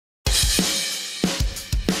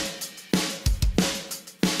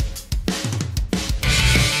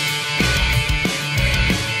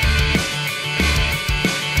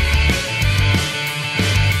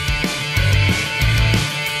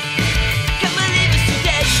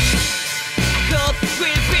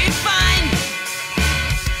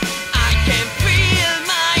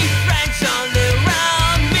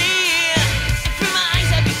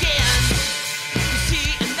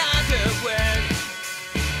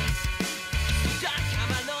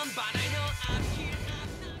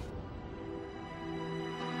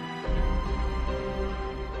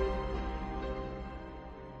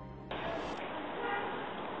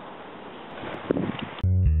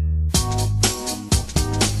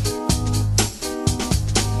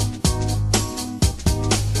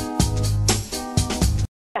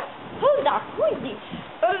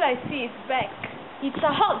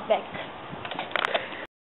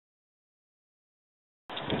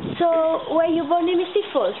So, were you born in Mystic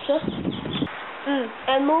Falls?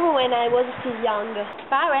 And moved when I was still young.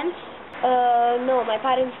 Parents? No, my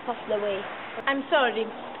parents passed away. I'm sorry.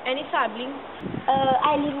 Any siblings?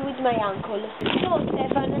 I live with my uncle. So,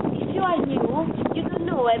 Stefan, if you are new, you don't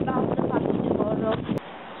know about the party tomorrow.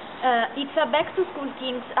 It's a back-to-school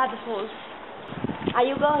thing at the falls. Are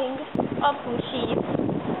you going? Of course she is.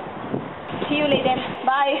 See you later.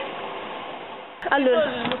 Bye.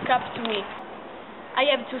 Allora, look up to me. I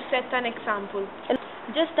have to set an example.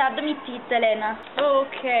 Just add me it, Elena. Oh,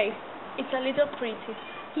 okay. It's a little pretty.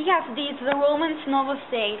 He has this Romance novel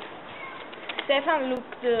state. Stefan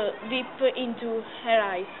looked deep into her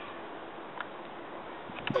eyes.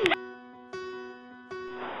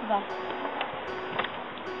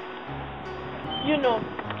 You know,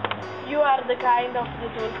 you are the kind of the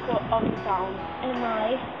talk of the town. Am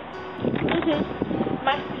I?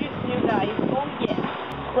 Mysterious new guy. Oh yes.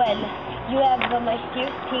 Well, you have my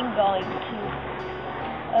mysterious thing going too.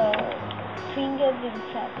 Fingers in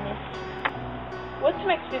sadness. What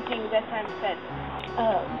makes you think that I'm sad?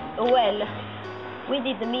 Well, we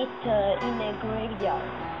did meet in a graveyard.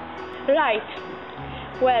 Right.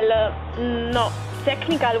 Well, no.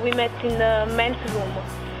 Technically, we met in the men's room.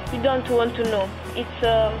 You don't want to know.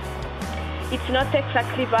 It's not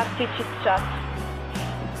exactly party chit-chat.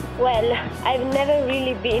 Well, I've never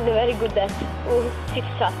really been very good at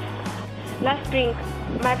chit-chat. Last spring,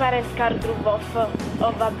 my parents' car drove off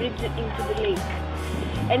of a bridge into the lake.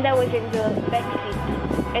 And I was in the back seat.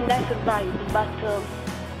 And I survived, but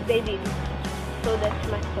they didn't. So that's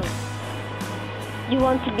my story. You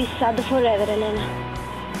want to be sad forever, Elena?